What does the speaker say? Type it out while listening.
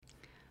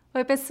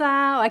Oi,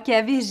 pessoal, aqui é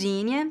a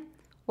Virgínia.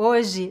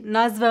 Hoje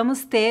nós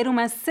vamos ter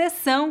uma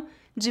sessão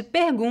de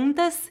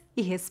perguntas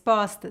e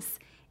respostas.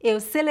 Eu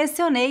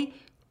selecionei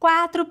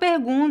 4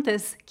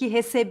 perguntas que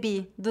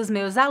recebi dos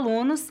meus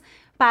alunos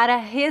para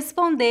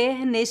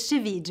responder neste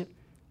vídeo.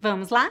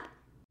 Vamos lá?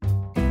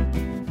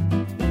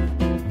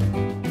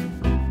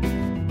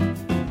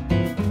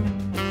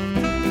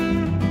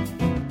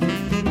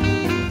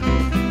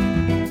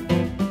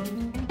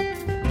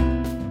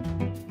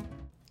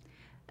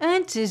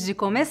 Antes de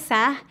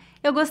começar,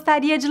 eu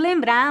gostaria de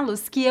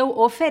lembrá-los que eu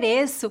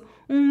ofereço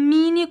um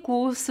mini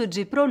curso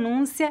de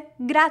pronúncia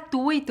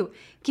gratuito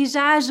que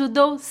já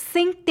ajudou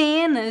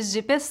centenas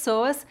de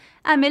pessoas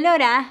a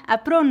melhorar a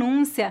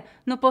pronúncia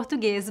no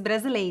português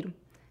brasileiro.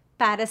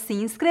 Para se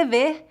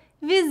inscrever,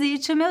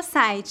 visite o meu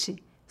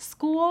site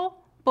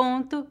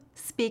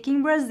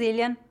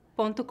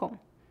school.speakingbrasilian.com.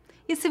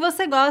 E se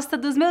você gosta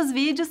dos meus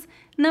vídeos,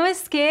 não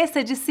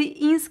esqueça de se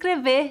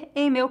inscrever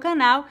em meu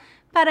canal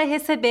para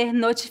receber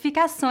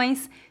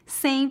notificações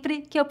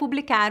sempre que eu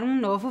publicar um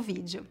novo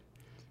vídeo.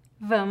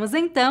 Vamos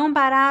então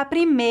para a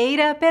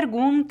primeira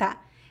pergunta.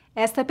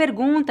 Esta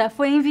pergunta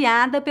foi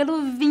enviada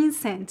pelo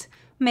Vincent,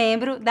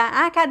 membro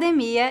da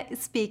Academia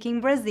Speaking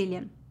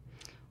Brazilian.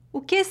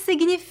 O que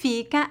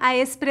significa a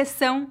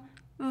expressão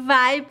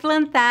vai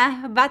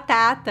plantar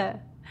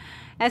batata?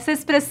 Essa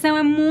expressão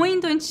é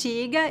muito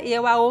antiga e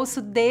eu a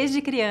ouço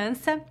desde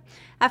criança.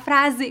 A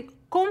frase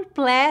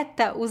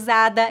completa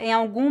usada em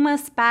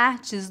algumas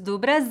partes do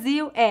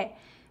Brasil é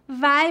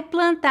vai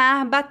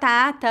plantar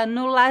batata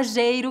no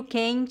lajeiro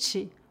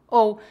quente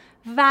ou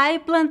vai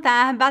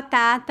plantar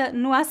batata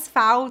no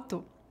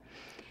asfalto.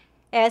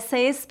 Essa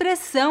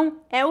expressão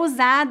é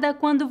usada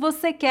quando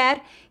você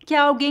quer que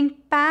alguém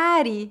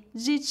pare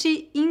de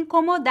te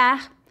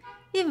incomodar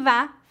e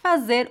vá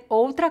fazer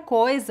outra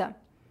coisa.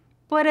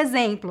 Por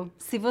exemplo,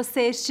 se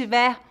você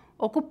estiver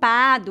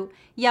ocupado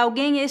e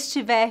alguém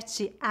estiver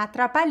te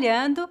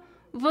atrapalhando,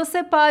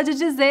 você pode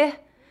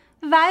dizer,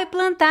 vai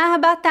plantar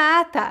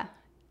batata.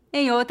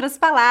 Em outras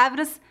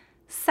palavras,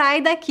 sai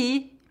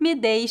daqui, me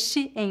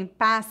deixe em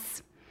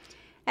paz.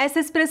 Essa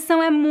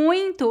expressão é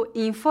muito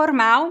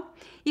informal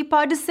e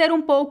pode ser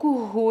um pouco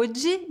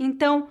rude,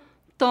 então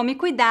tome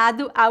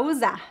cuidado ao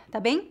usar,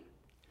 tá bem?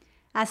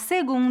 A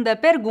segunda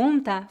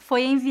pergunta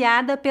foi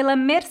enviada pela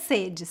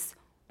Mercedes,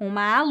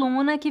 uma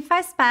aluna que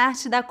faz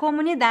parte da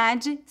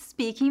comunidade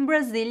Speaking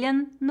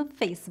Brazilian no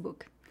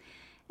Facebook.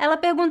 Ela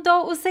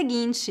perguntou o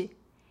seguinte: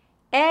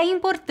 é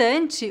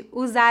importante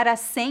usar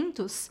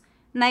acentos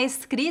na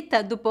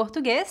escrita do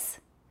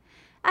português?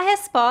 A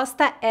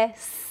resposta é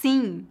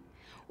sim.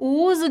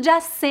 O uso de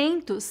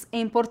acentos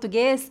em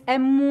português é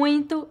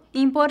muito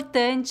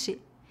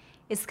importante.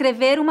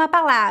 Escrever uma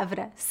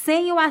palavra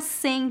sem o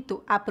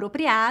acento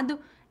apropriado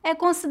é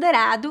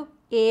considerado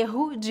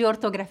erro de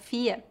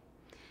ortografia.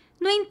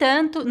 No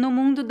entanto, no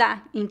mundo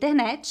da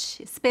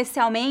internet,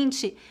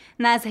 especialmente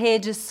nas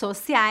redes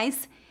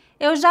sociais,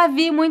 eu já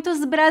vi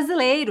muitos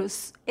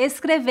brasileiros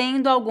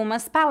escrevendo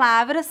algumas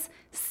palavras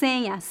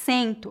sem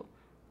acento,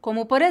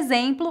 como, por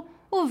exemplo,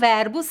 o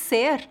verbo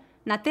ser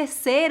na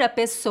terceira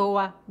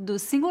pessoa do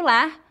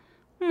singular.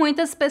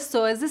 Muitas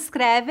pessoas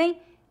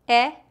escrevem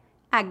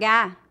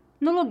EH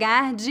no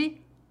lugar de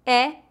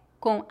E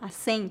com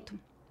acento.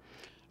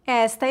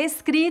 Esta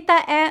escrita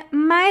é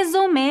mais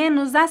ou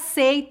menos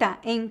aceita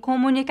em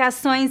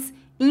comunicações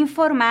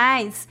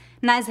informais,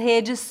 nas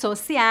redes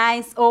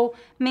sociais ou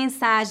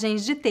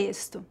mensagens de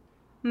texto,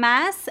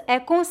 mas é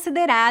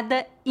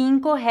considerada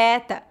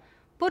incorreta.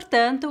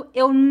 Portanto,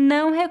 eu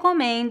não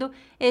recomendo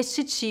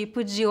este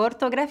tipo de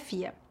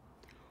ortografia.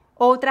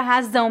 Outra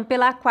razão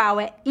pela qual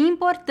é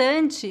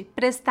importante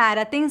prestar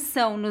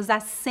atenção nos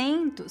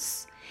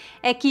acentos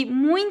é que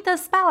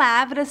muitas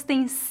palavras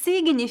têm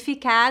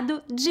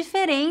significado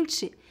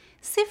diferente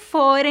se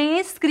forem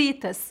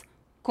escritas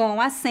com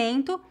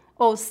acento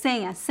ou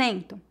sem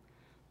acento.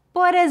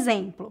 Por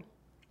exemplo,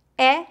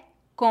 é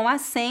com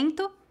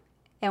acento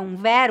é um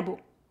verbo.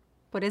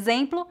 Por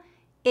exemplo,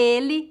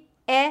 ele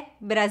é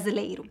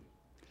brasileiro.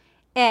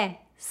 É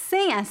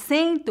sem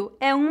acento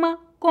é uma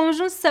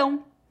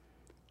conjunção.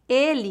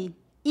 Ele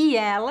e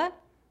ela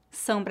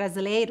são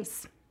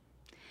brasileiros.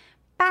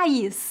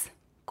 País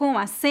com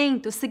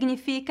acento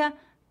significa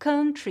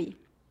country.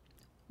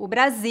 O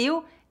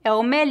Brasil é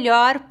o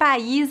melhor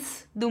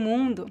país do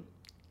mundo.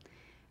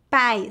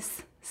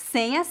 Pais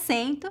sem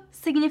acento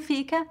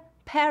significa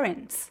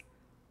parents.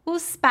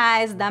 Os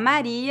pais da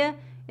Maria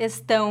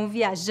estão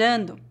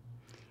viajando.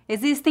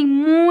 Existem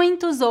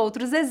muitos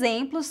outros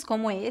exemplos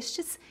como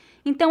estes,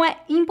 então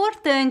é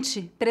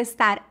importante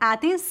prestar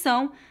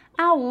atenção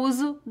ao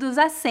uso dos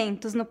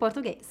acentos no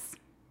português.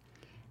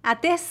 A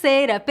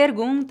terceira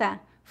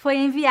pergunta foi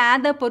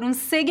enviada por um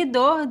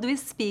seguidor do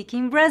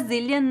Speaking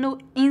Brazilian no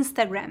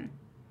Instagram.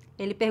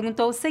 Ele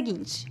perguntou o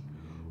seguinte: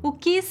 o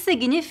que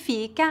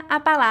significa a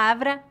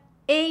palavra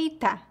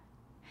eita?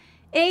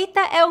 Eita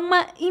é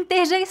uma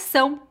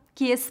interjeição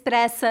que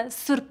expressa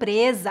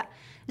surpresa,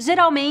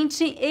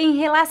 geralmente em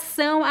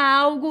relação a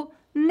algo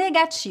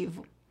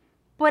negativo.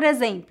 Por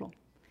exemplo,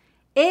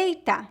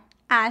 Eita,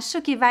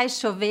 acho que vai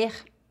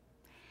chover.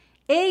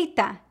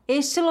 Eita,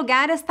 este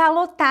lugar está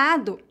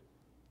lotado.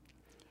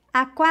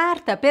 A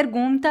quarta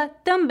pergunta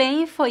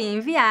também foi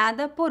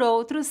enviada por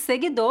outro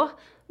seguidor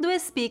do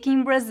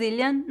Speaking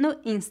Brazilian no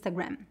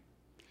Instagram.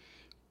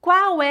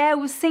 Qual é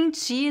o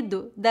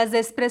sentido das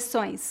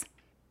expressões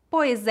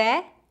pois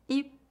é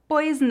e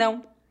pois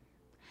não?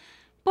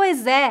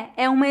 Pois é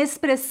uma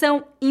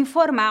expressão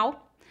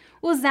informal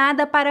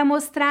usada para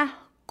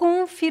mostrar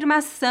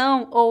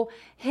confirmação ou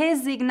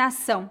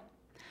resignação.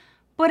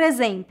 Por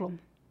exemplo,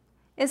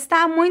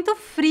 está muito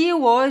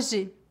frio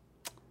hoje.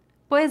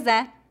 Pois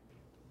é.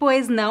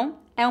 Pois não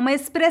é uma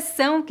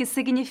expressão que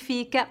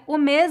significa o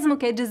mesmo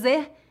que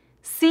dizer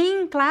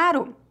sim,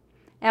 claro.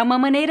 É uma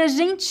maneira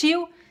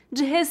gentil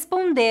de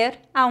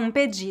responder a um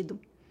pedido.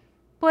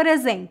 Por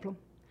exemplo,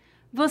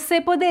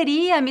 você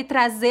poderia me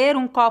trazer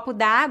um copo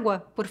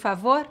d'água, por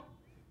favor?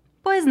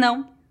 Pois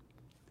não.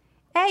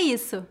 É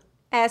isso.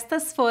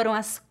 Estas foram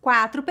as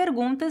 4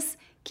 perguntas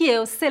que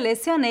eu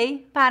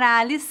selecionei para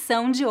a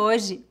lição de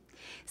hoje.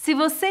 Se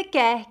você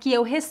quer que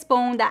eu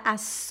responda a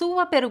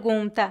sua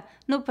pergunta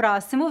no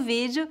próximo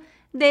vídeo,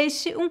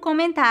 deixe um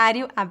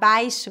comentário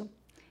abaixo.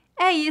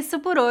 É isso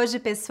por hoje,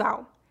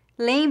 pessoal.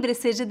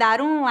 Lembre-se de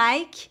dar um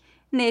like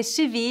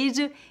neste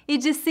vídeo e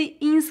de se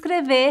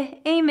inscrever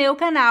em meu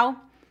canal.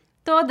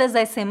 Todas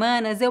as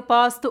semanas eu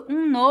posto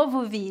um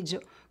novo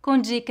vídeo com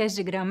dicas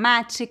de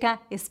gramática,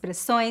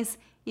 expressões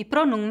e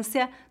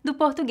pronúncia do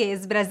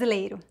português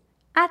brasileiro.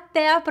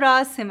 Até a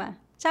próxima!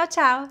 Tchau,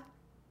 tchau!